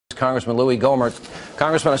Congressman Louie Gohmert.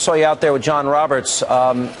 Congressman, I saw you out there with John Roberts.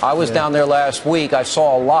 I was down there last week. I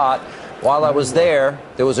saw a lot. While I was there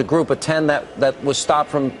was a group of 10 that was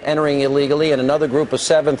stopped from entering illegally and another group of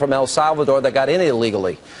 7 from El Salvador that got in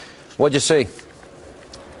illegally. What'd you see?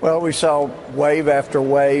 Well, we saw wave after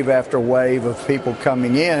wave after wave of people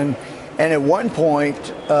coming in. And at one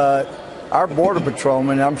point, our Border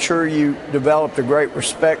Patrolmen, I'm sure you developed a great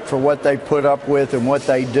respect for what they put up with and what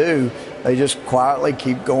they do. They just quietly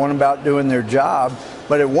keep going about doing their job.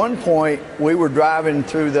 But at one point, we were driving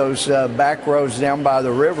through those back roads down by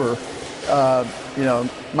the river,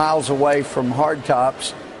 miles away from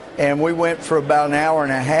hardtops. And we went for about an hour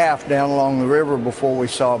and a half down along the river before we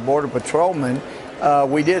saw a Border Patrolman.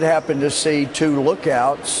 We did happen to see 2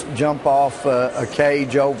 lookouts jump off a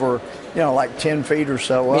cage over, like 10 feet or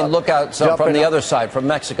so up. I mean, lookouts from the other side, from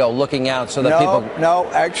Mexico, looking out so that people... No,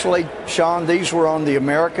 actually, Sean, these were on the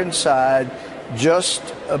American side, just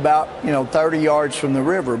about, 30 yards from the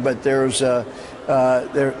river. But there's a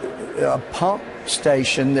pump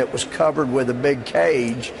station that was covered with a big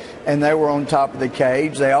cage, and they were on top of the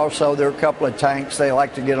cage. There are a couple of tanks they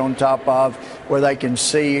like to get on top of where they can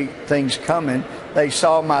see things coming. They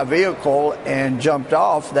saw my vehicle and jumped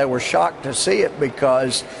off. They were shocked to see it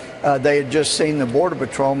because they had just seen the Border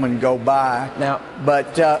Patrolman go by. Now,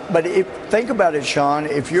 but think about it, Sean.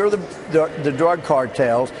 If you're the drug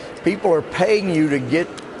cartels, people are paying you to get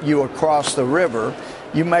you across the river.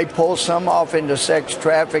 You may pull some off into sex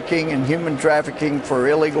trafficking and human trafficking for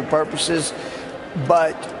illegal purposes,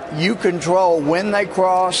 but you control when they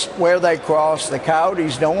cross, where they cross. The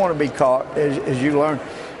coyotes don't want to be caught, as you learned.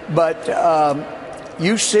 But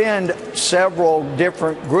you send several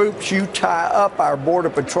different groups. You tie up our Border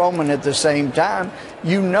Patrolmen at the same time.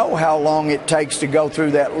 You know how long it takes to go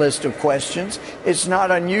through that list of questions. It's not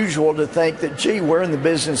unusual to think that, gee, we're in the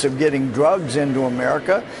business of getting drugs into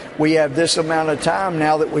America. We have this amount of time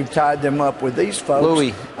now that we've tied them up with these folks.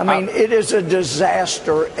 Louie, it is a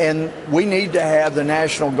disaster, and we need to have the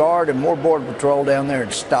National Guard and more Border Patrol down there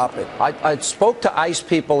and stop it. I spoke to ICE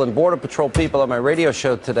people and Border Patrol people on my radio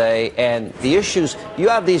show today, and the issues, you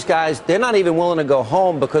have these guys, they're not even willing to go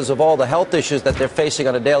home because of all the health issues that they're facing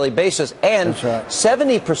on a daily basis. And That's right.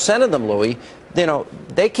 70% of them, Louie,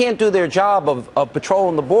 they can't do their job of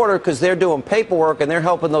patrolling the border because they're doing paperwork and they're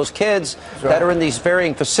helping those kids that are in these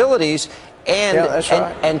varying facilities.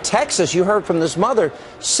 And Texas, you heard from this mother,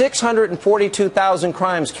 642,000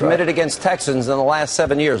 crimes committed against Texans in the last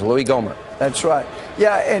 7 years. Louie Gohmert. That's right.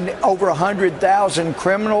 Yeah, and over 100,000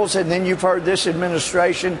 criminals. And then you've heard this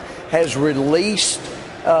administration has released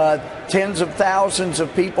tens of thousands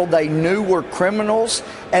of people they knew were criminals,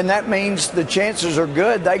 and that means the chances are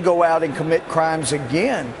good they go out and commit crimes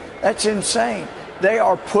again. That's insane. They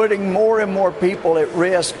are putting more and more people at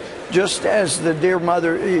risk, just as the dear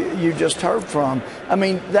mother you just heard from. I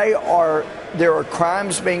mean, there are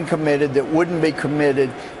crimes being committed that wouldn't be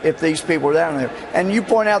committed if these people were down there. And you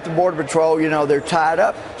point out the Border Patrol, they're tied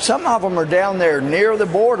up. Some of them are down there near the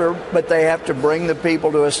border, but they have to bring the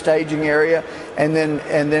people to a staging area and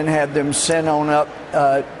then have them sent on up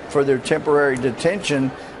for their temporary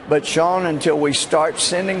detention. But Sean, until we start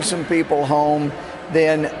sending some people home,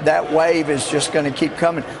 then that wave is just going to keep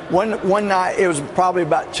coming. One night, it was probably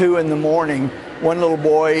about 2 in the morning, one little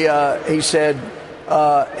boy, he said,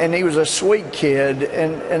 and he was a sweet kid,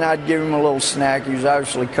 and I'd give him a little snack. He was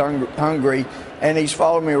obviously hungry, and he's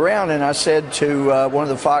following me around. And I said to one of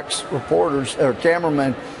the Fox reporters or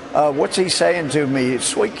cameramen, what's he saying to me?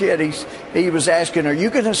 Sweet kid. He was asking, are you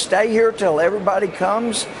going to stay here till everybody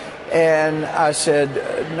comes? And I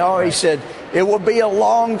said, no. He said, it will be a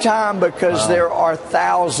long time because there are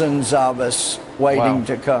thousands of us waiting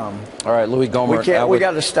to come. All right, Louie Gohmert. We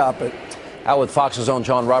got to stop it. Out with Fox's own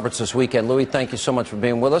John Roberts this weekend. Louie, thank you so much for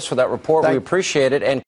being with us for that report. We appreciate it. And